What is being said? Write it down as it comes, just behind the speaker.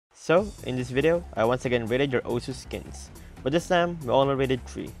So, in this video, I once again rated your Osu skins, but this time, we only rated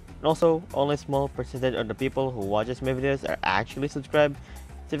 3. And also, only a small percentage of the people who watches my videos are actually subscribed.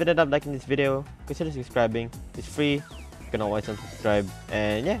 So if you ended up liking this video, consider subscribing. It's free, you can always unsubscribe,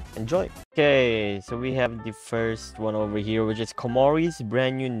 and yeah, enjoy! Okay, so we have the first one over here, which is Komori's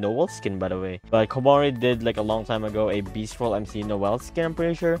brand new Noel skin, by the way. But Komori did like a long time ago a Beast Roll MC Noel skin, I'm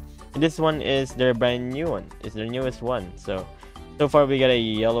pretty sure. And this one is their brand new one, it's their newest one, so far we got a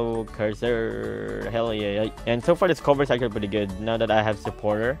yellow cursor, hell yeah. And so far this cover is actually pretty good, now that I have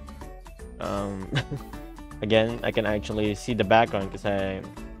supporter. Again, I can actually see the background because I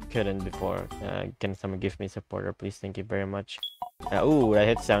couldn't before. Can someone give me supporter, please? Thank you very much. Ooh, that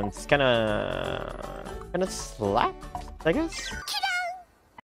hit sounds kinda slaps, I guess.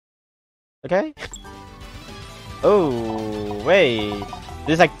 Okay. Oh wait,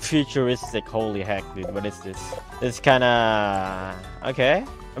 this is like futuristic. Holy heck, dude! What is this? This kinda okay.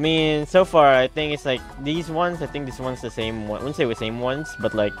 I mean, so far I think it's like these ones. I think this one's the same one. I wouldn't say the same ones,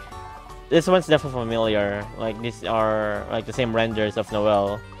 but like this one's definitely familiar. Like these are like the same renders of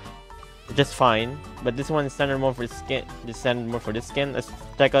Noel. Just fine, but this one is standard more for skin. This standard more for this skin. Let's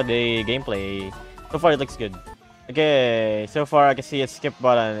check out the gameplay. So far it looks good. Okay, so far I can see a skip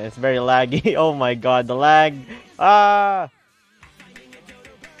button. It's very laggy. Oh my god, the lag! Ah!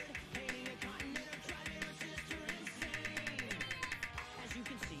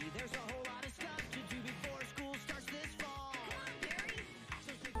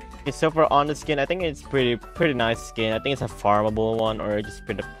 Okay, so far on the skin, I think it's pretty nice skin. I think it's a farmable one, or just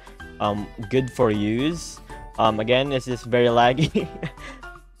pretty good for use. Again, it's just very laggy.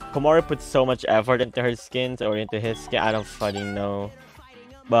 Komori puts so much effort into her skins, or into his skin, I don't fucking know.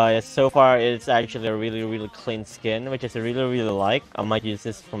 But so far it's actually a really clean skin, which I really like. I might use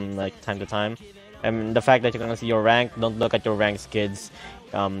this from like time to time. And the fact that you're gonna see your rank, don't look at your ranks, kids.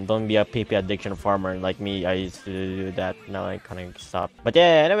 Don't be a PP addiction farmer like me. I used to do that, now I kinda stopped. But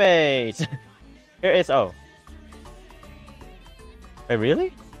yeah, anyways. Here is wait,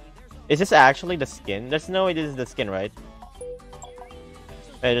 really? Is this actually the skin? There's no way this is the skin, right?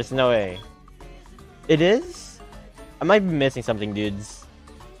 Wait, there's no way. It is? I might be missing something, dudes.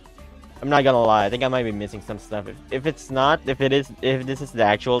 I'm not gonna lie, I think I might be missing some stuff. If it's not, if this is the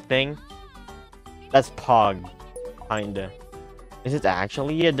actual thing, that's Pog, kinda. Is it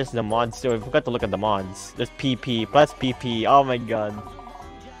actually? Yeah, there's the mods too. I forgot to look at the mods. There's PP, plus PP, oh my god.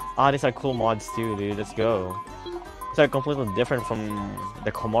 Ah, these are cool mods too, dude, let's go. These are completely different from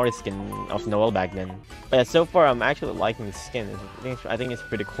the Komori skin of Noel back then. But yeah, so far I'm actually liking the skin. I think it's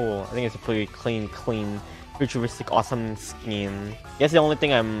pretty cool. I think it's a pretty clean, futuristic, awesome skin. I guess the only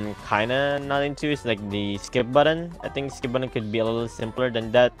thing I'm kinda not into is like the skip button. I think skip button could be a little simpler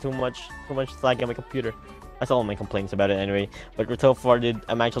than that. Too much lag on my computer. That's all my complaints about it anyway. But so far, dude,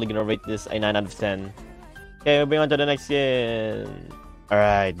 I'm actually gonna rate this a 9 out of 10. Okay, moving on to the next skin.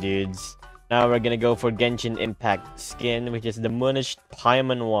 Alright, dudes. Now we're gonna go for Genshin Impact skin, which is the Moonished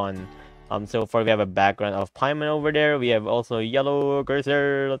Paimon one. So far we have a background of Paimon over there. We have also yellow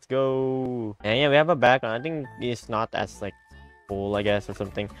cursor. Let's go. And yeah, we have a background. I think it's not as like cool, I guess, or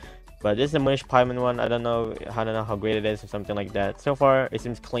something. But this is the Moonished Paimon one. I don't know how great it is or something like that. So far it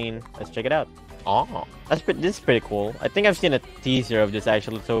seems clean. Let's check it out. Oh, this is pretty cool. I think I've seen a teaser of this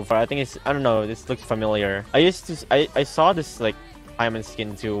actually so far. I think it's, I don't know, this looks familiar. I saw this like Paimon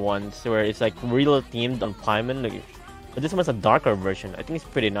skin too once, where it's like real themed on Paimon, but this one's a darker version. I think it's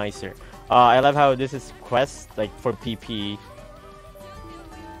pretty nicer. I love how this is quest like for PP,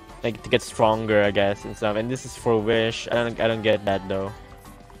 like to get stronger, I guess, and stuff. And this is for wish. I don't get that though.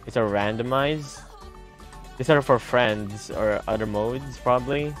 These are randomized. These are for friends or other modes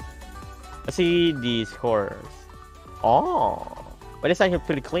probably. Let's see the scores. Oh, but it's actually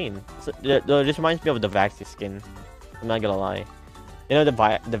pretty clean. So, this reminds me of the VIII skin. I'm not gonna lie. You know the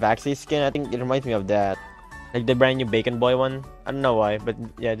VIII skin? I think it reminds me of that. Like the brand new Bacon Boy one. I don't know why, but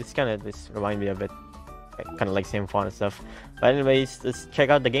yeah, this reminds me of it. Kind of like same font and stuff. But anyways, let's check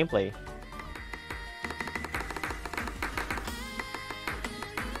out the gameplay.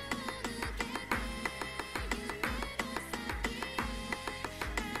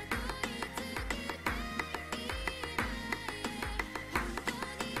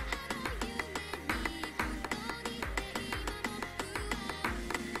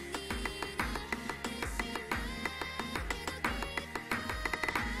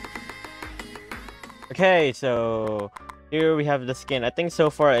 Okay, so here we have the skin. I think so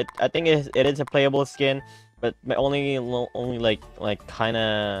far it is a playable skin, but my only like kind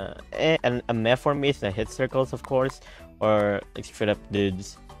of and a meh for me is the hit circles, of course, or like straight up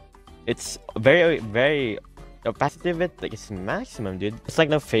dudes. It's very The opacity of it, like, it's maximum, dude. It's like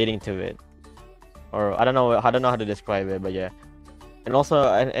no fading to it. Or I don't know how to describe it, but yeah. And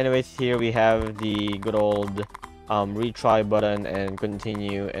also, anyways, here we have the good old retry button and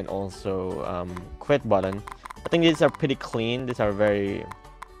continue, and also quit button. I think these are pretty clean. These are very...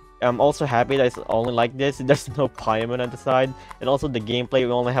 I'm also happy that it's only like this. There's no Paimon on the side. And also the gameplay,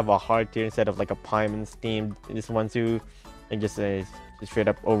 we only have a heart here instead of like a Paimon themed. This one too. And just a straight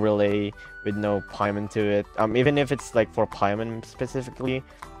up overlay with no Paimon to it. Even if it's like for Paimon specifically,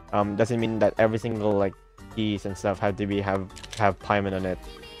 doesn't mean that every single like keys and stuff have to be have Paimon on it.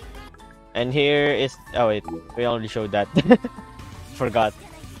 And here is... oh wait, we already showed that. Forgot.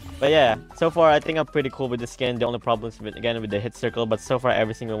 But yeah, so far I think I'm pretty cool with the skin. The only problems with the hit circle, but so far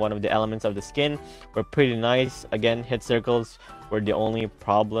every single one of the elements of the skin were pretty nice. Again, hit circles were the only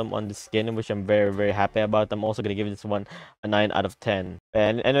problem on the skin, which I'm very happy about. I'm also gonna give this one a 9 out of 10.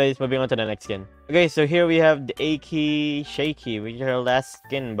 And anyways, moving on to the next skin. Okay, so here we have the Eiki Shiki, which is our last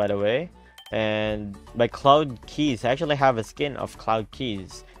skin, by the way. And by Cloud Keys, I actually have a skin of Cloud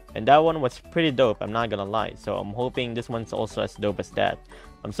Keys, and that one was pretty dope, I'm not gonna lie. So I'm hoping this one's also as dope as that.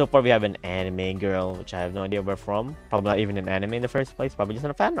 So far we have an anime girl, which I have no idea where from. Probably not even an anime in the first place, probably just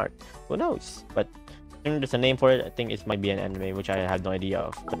a fan art. Who knows? But there's a name for it. I think it might be an anime, which I have no idea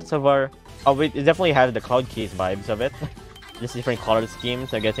of. But so far, it definitely has the Cloud Keys vibes of it. Just different color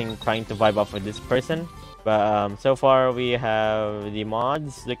schemes, I'm guessing, trying to vibe off with this person. But so far we have the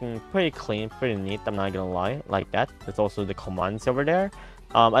mods looking pretty clean, pretty neat, I'm not gonna lie, like that. There's also the commands over there.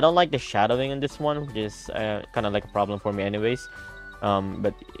 I don't like the shadowing in this one, which is kind of like a problem for me anyways.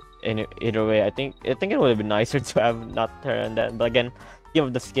 But in either way, I think it would have been nicer to have not turned that. But again,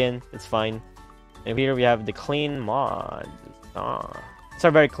 give the skin, it's fine. And here we have the clean mods. These are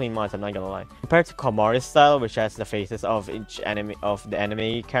very clean mods, I'm not gonna lie. Compared to Komori's style, which has the faces of each the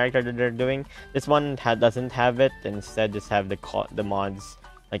anime character that they're doing, this one doesn't have it. Instead, just have the mods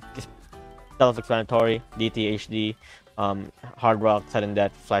like self-explanatory, DT, HD, Hard Rock, Sudden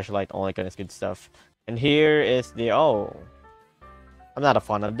Death, Flashlight, all that kind of good stuff. And here is the I'm not a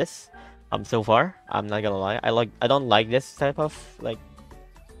fan of this. So far, I'm not gonna lie. I don't like this type of like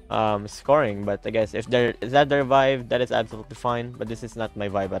scoring, but I guess if is that their vibe, that is absolutely fine. But this is not my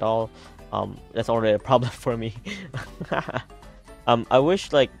vibe at all. That's already a problem for me. I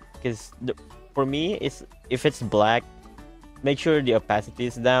wish like, because for me, if it's black, make sure the opacity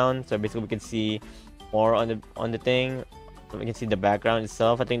is down, so basically we can see more on the thing. So we can see the background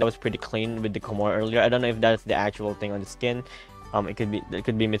itself. I think that was pretty clean with the Komori earlier. I don't know if that's the actual thing on the skin. It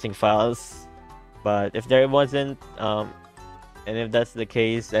could be missing files, but if there wasn't, and if that's the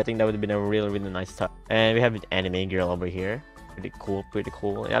case, I think that would have been a really nice touch. And we have an anime girl over here. Pretty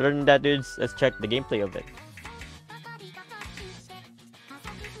cool. And other than that, dudes, let's check the gameplay of it.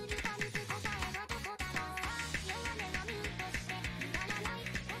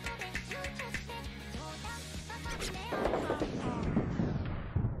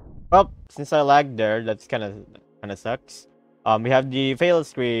 Well, since I lagged there, that's kind of sucks. We have the fail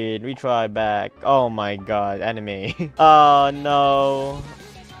screen, retry back. Oh my god, anime. Oh no.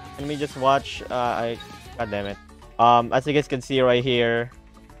 Let me just watch. God damn it. As you guys can see right here,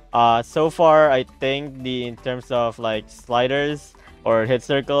 so far I think in terms of like sliders or hit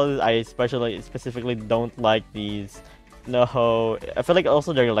circles, I specifically don't like these. No, I feel like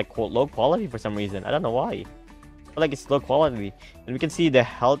also they're like low quality for some reason. I don't know why. I feel like it's low quality, and we can see the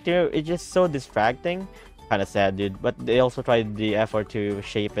health here. It's just so distracting. Kind of sad, dude. But they also tried the effort to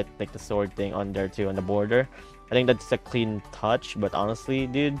shape it like the sword thing on there too, on the border. I think that's a clean touch, but honestly,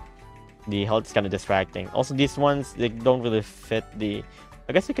 dude, the health is kind of distracting. Also, these ones, they don't really fit the...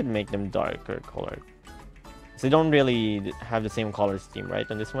 I guess you could make them darker colored. So they don't really have the same color scheme, right,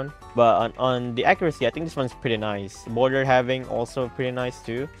 on this one. But on the accuracy, I think this one's pretty nice. Border having also pretty nice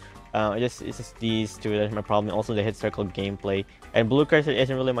too. It's just these two that's my problem. Also the hit circle gameplay. And blue cursor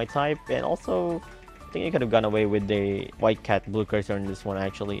isn't really my type. And also, I think you could have gone away with the white cat blue cursor in this one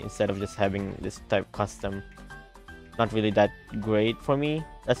actually, instead of just having this type custom. Not really that great for me.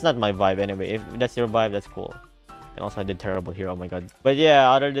 That's not my vibe anyway. If that's your vibe, that's cool. And also I did terrible here, oh my god. But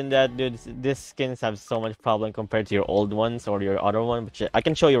yeah, other than that, dude, these skins have so much problem compared to your old ones or your other one, which I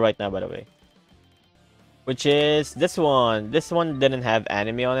can show you right now, by the way. Which is this one. This one didn't have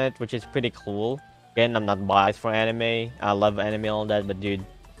anime on it, which is pretty cool. Again, I'm not biased for anime. I love anime and all that, but dude,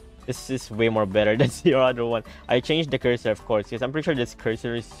 this is way more better than your other one. I changed the cursor, of course, because I'm pretty sure this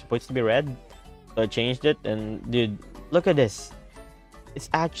cursor is supposed to be red. So I changed it, and dude, look at this. It's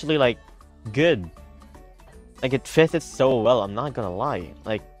actually like good. Like it fits it so well, I'm not gonna lie.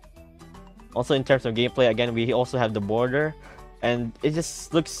 Like, also in terms of gameplay, again, we also have the border, and it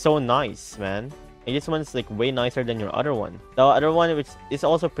just looks so nice, man. And this one's like way nicer than your other one. The other one, which is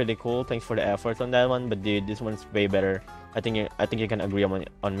also pretty cool. Thanks for the efforts on that one. But dude, this one's way better. I think you can agree on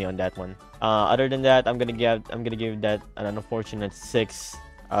me on that one. Other than that, I'm gonna give that an unfortunate 6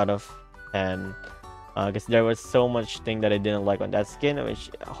 out of 10. Because there was so much thing that I didn't like on that skin, which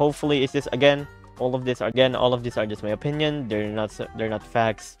hopefully is just again all of these are just my opinion. They're not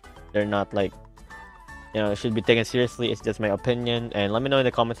facts. They're not like, you know, should be taken seriously. It's just my opinion. And let me know in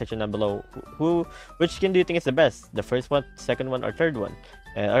the comment section down below which skin do you think is the best, the first one, second one, or third one.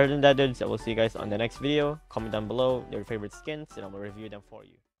 And other than that, dudes, I will see you guys on the next video. Comment down below your favorite skins and I will review them for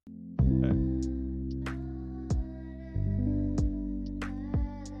you.